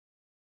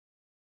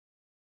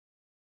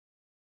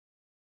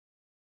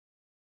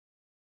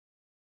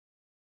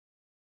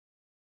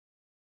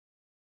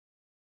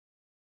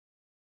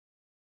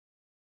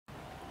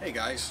Hey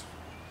guys,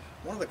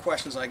 one of the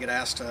questions I get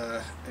asked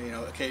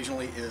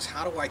occasionally is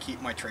how do I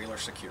keep my trailer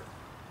secure?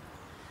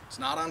 It's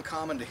not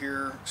uncommon to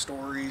hear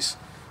stories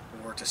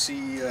or to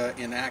see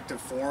in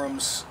active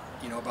forums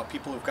about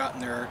people who've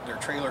gotten their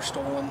trailer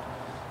stolen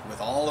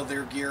with all of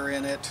their gear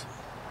in it,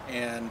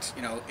 and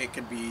it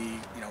could be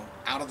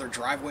out of their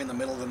driveway in the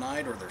middle of the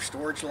night, or their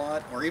storage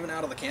lot, or even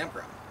out of the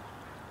campground.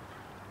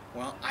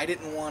 Well, I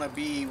didn't want to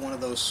be one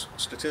of those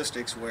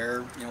statistics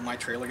where my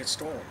trailer gets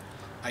stolen.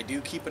 I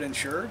do keep it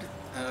insured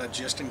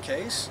just in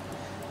case,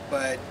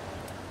 but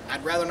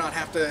I'd rather not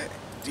have to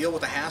deal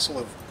with the hassle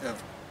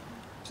of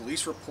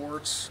police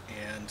reports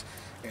and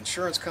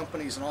insurance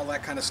companies and all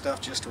that kind of stuff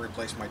just to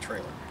replace my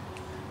trailer.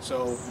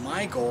 So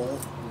my goal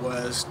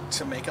was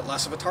to make it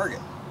less of a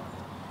target.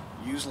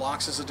 Use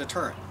locks as a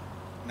deterrent.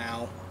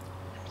 Now,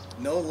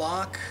 no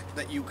lock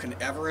that you can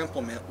ever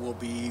implement will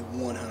be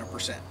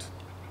 100%.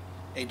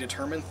 A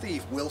determined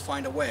thief will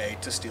find a way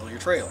to steal your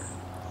trailer.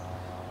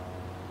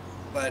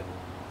 But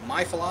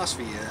my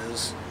philosophy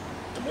is,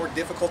 the more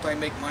difficult I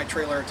make my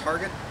trailer a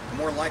target, the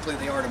more likely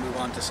they are to move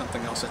on to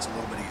something else that's a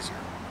little bit easier.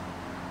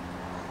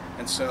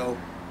 And so,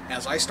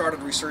 as I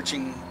started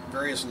researching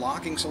various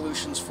locking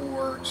solutions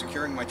for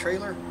securing my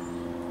trailer,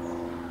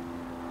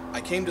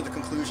 I came to the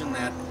conclusion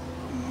that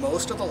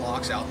most of the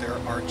locks out there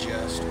are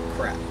just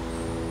crap.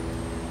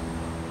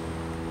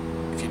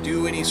 If you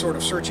do any sort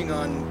of searching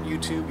on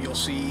YouTube, you'll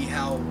see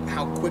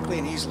how quickly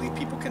and easily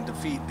people can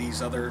defeat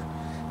these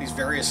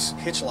various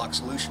hitch lock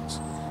solutions,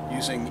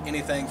 using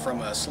anything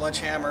from a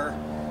sledgehammer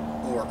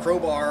or a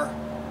crowbar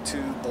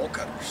to bolt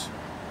cutters.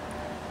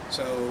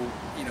 So,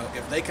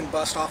 if they can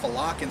bust off a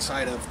lock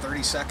inside of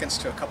 30 seconds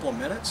to a couple of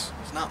minutes,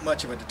 it's not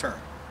much of a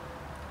deterrent.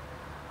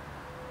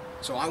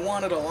 So I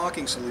wanted a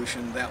locking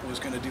solution that was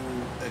going to do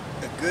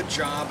a good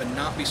job and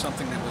not be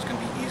something that was going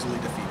to be easily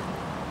defeated.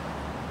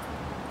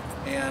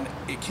 And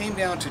it came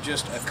down to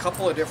just a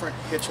couple of different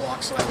hitch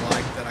locks that I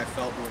liked, that I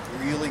felt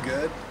were really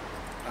good,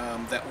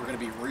 that were going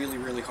to be really,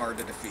 really hard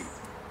to defeat.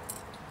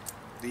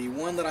 The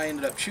one that I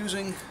ended up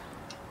choosing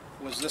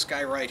was this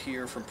guy right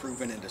here from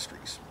Proven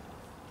Industries.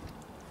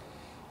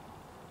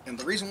 And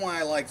the reason why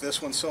I like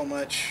this one so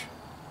much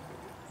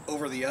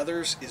over the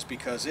others is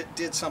because it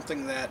did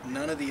something that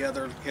none of the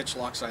other hitch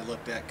locks I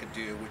looked at could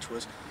do, which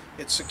was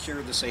it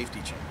secured the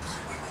safety chains.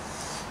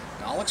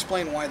 Now, I'll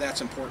explain why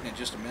that's important in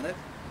just a minute,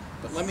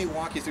 but let me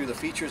walk you through the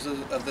features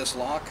of this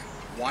lock,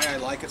 why I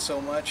like it so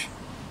much,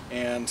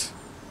 and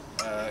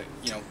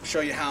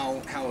show you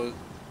how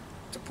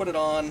to put it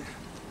on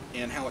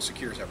and how it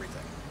secures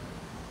everything.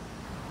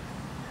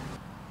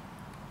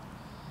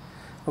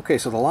 Okay,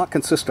 so the lock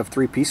consists of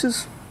 3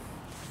 pieces.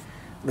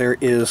 There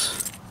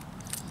is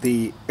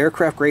the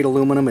aircraft grade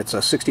aluminum. It's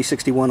a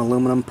 6061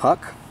 aluminum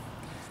puck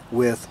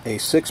with a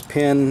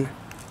 6-pin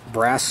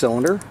brass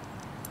cylinder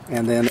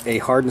and then a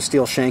hardened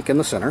steel shank in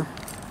the center.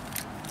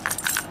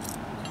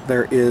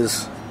 There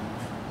is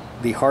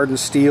the hardened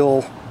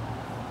steel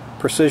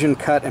precision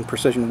cut and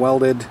precision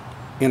welded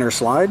inner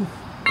slide,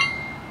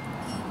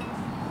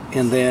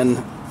 and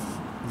then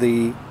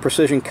the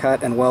precision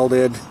cut and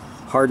welded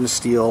hardened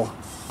steel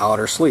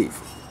outer sleeve.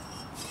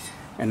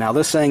 And now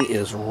this thing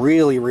is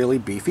really, really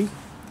beefy,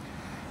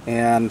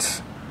 and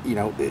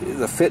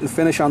the fit and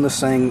finish on this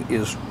thing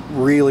is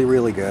really,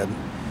 really good.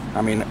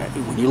 I mean,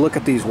 when you look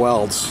at these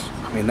welds,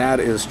 I mean, that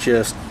is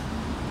just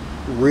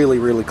really,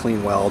 really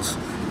clean welds.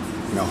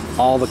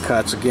 All the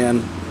cuts,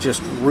 again,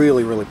 just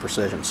really, really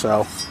precision.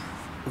 So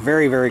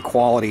very, very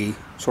quality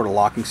sort of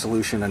locking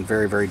solution, and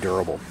very, very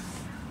durable.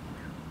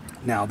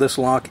 Now, this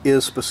lock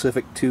is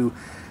specific to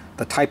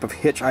the type of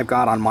hitch I've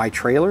got on my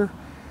trailer.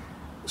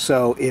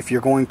 So if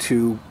you're going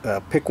to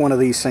pick one of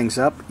these things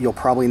up, you'll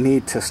probably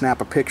need to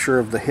snap a picture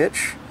of the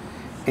hitch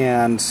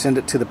and send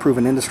it to the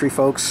Proven Industry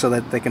folks so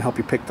that they can help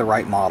you pick the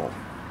right model.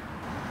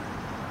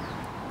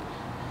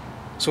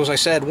 So as I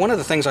said, one of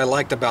the things I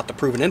liked about the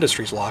Proven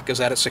Industries lock is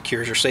that it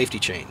secures your safety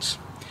chains.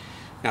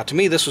 Now, to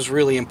me, this was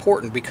really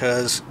important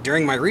because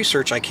during my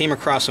research I came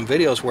across some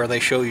videos where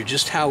they show you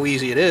just how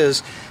easy it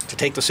is to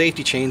take the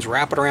safety chains,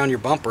 wrap it around your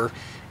bumper,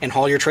 and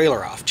haul your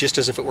trailer off, just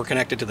as if it were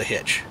connected to the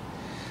hitch.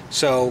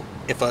 So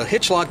if a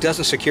hitch lock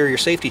doesn't secure your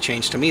safety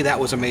chains, to me that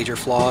was a major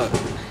flaw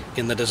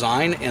in the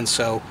design, and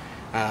so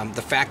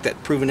the fact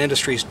that Proven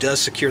Industries does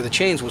secure the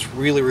chains was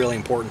really, really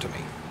important to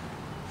me.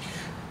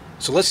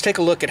 So let's take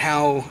a look at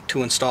how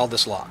to install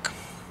this lock.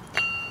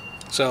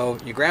 So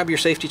you grab your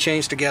safety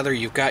chains together,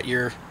 you've got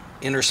your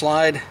inner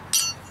slide,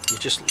 you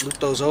just loop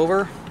those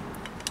over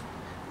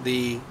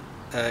the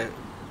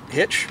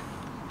hitch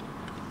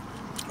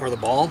or the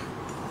ball,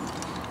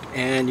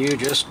 and you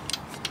just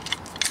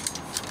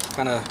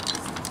kind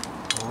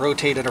of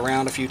rotate it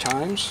around a few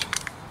times.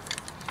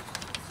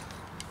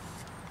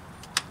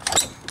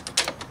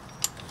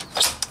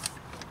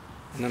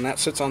 And then that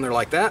sits on there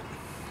like that.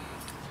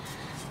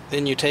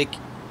 Then you take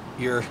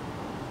your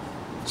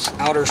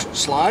outer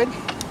slide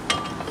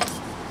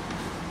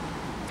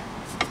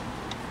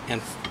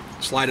and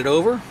slide it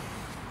over.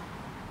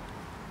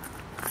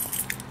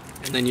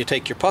 And then you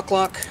take your puck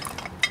lock,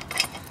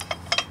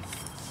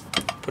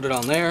 put it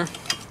on there,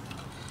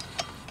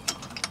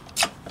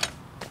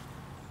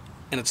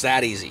 and it's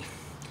that easy.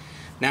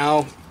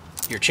 Now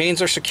your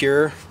chains are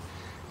secure.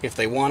 If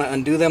they want to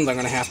undo them, they're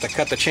going to have to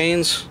cut the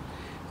chains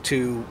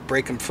to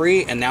break them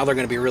free, and now they're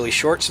going to be really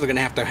short, so they're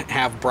going to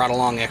have brought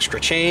along extra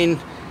chain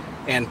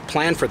and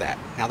plan for that.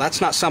 Now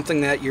that's not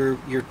something that your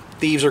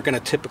thieves are going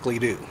to typically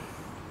do.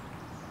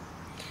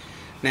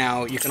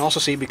 Now you can also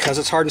see, because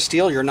it's hardened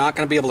steel, you're not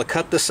going to be able to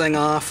cut this thing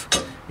off.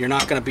 You're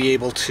not going to be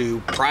able to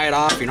pry it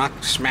off. You're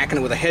not smacking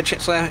it with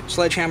a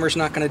sledgehammer is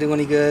not going to do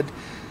any good.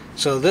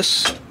 So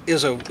this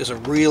is a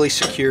really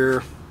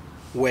secure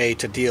way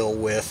to deal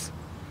with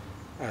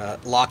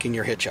locking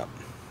your hitch up.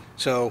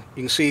 So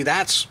you can see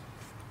that's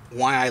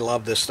why I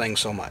love this thing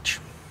so much.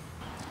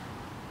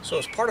 So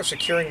as part of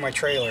securing my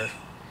trailer,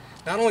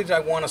 not only did I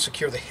want to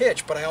secure the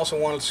hitch, but I also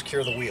wanted to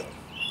secure the wheel.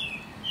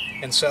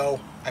 And so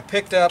I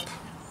picked up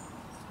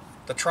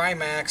the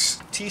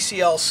Trimax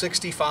TCL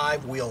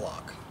 65 wheel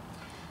lock.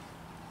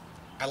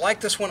 I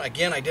like this one.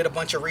 Again, I did a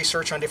bunch of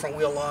research on different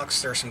wheel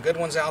locks. There are some good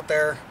ones out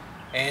there,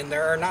 and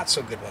there are not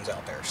so good ones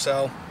out there.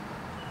 So,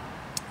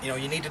 you know,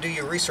 you need to do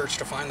your research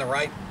to find the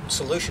right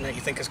solution that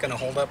you think is going to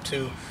hold up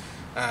to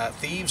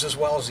thieves as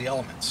well as the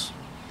elements.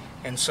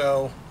 And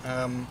so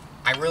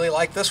I really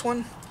like this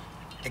one.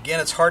 Again,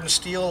 it's hardened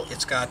steel.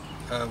 It's got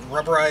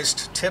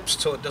rubberized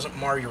tips so it doesn't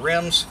mar your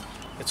rims.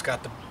 It's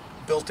got the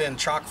built-in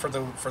chock for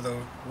the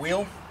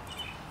wheel.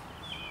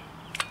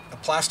 A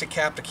plastic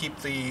cap to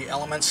keep the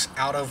elements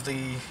out of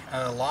the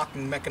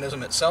locking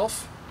mechanism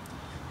itself.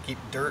 Keep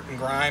dirt and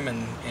grime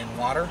and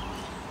water.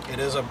 It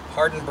is a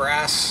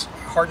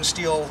hardened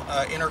steel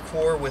inner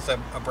core with a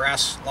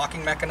brass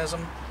locking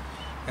mechanism.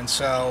 And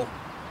so,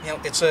 you know,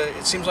 it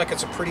seems like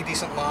it's a pretty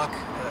decent lock.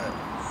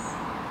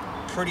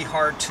 Pretty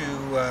hard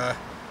to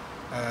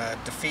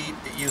defeat.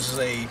 It uses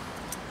a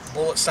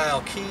bullet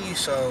style key,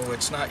 so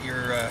it's not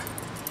your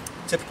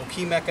typical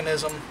key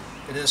mechanism.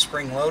 It is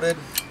spring loaded,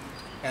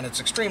 and it's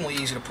extremely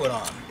easy to put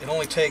on. It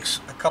only takes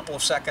a couple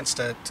of seconds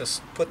to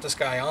put this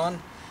guy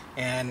on,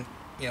 and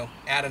you know,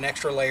 add an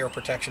extra layer of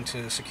protection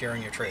to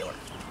securing your trailer.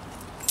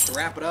 To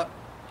wrap it up,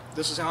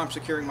 this is how I'm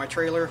securing my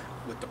trailer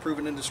with the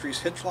Proven Industries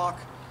hitch lock.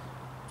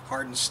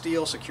 Hardened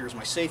steel secures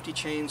my safety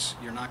chains.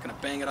 You're not going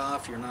to bang it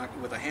off. You're not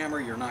with a hammer.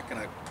 You're not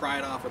going to pry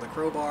it off with a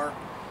crowbar.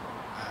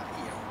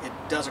 You know, it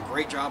does a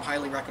great job.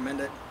 Highly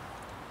recommend it.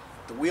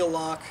 The wheel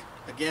lock,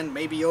 again,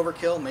 maybe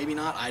overkill, maybe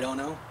not. I don't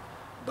know.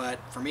 But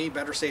for me,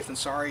 better safe than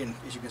sorry. And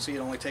as you can see, it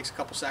only takes a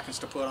couple seconds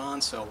to put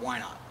on. So why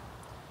not?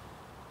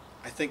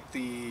 I think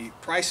the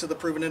price of the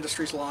Proven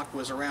Industries lock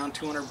was around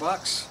 200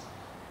 bucks.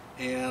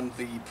 And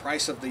the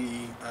price of the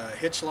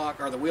hitch lock,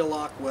 or the wheel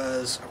lock,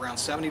 was around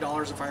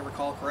 $70 if I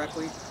recall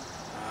correctly.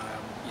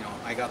 You know,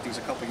 I got these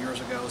a couple years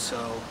ago,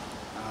 so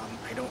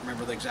I don't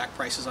remember the exact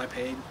prices I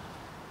paid.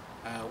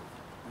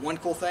 One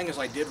cool thing is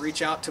I did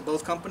reach out to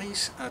both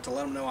companies to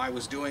let them know I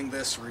was doing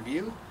this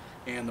review,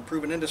 and the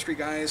Proven Industry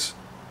guys,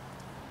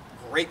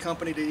 great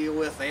company to deal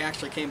with. They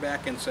actually came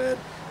back and said,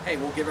 hey,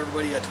 we'll give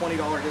everybody a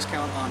 $20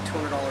 discount on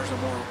 $200 or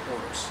more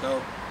orders.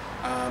 So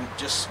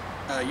just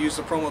use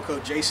the promo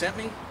code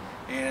JSENTME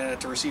and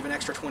to receive an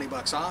extra 20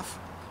 bucks off.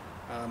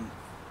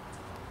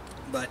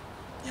 But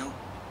you know,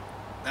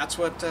 that's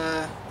what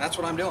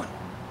I'm doing.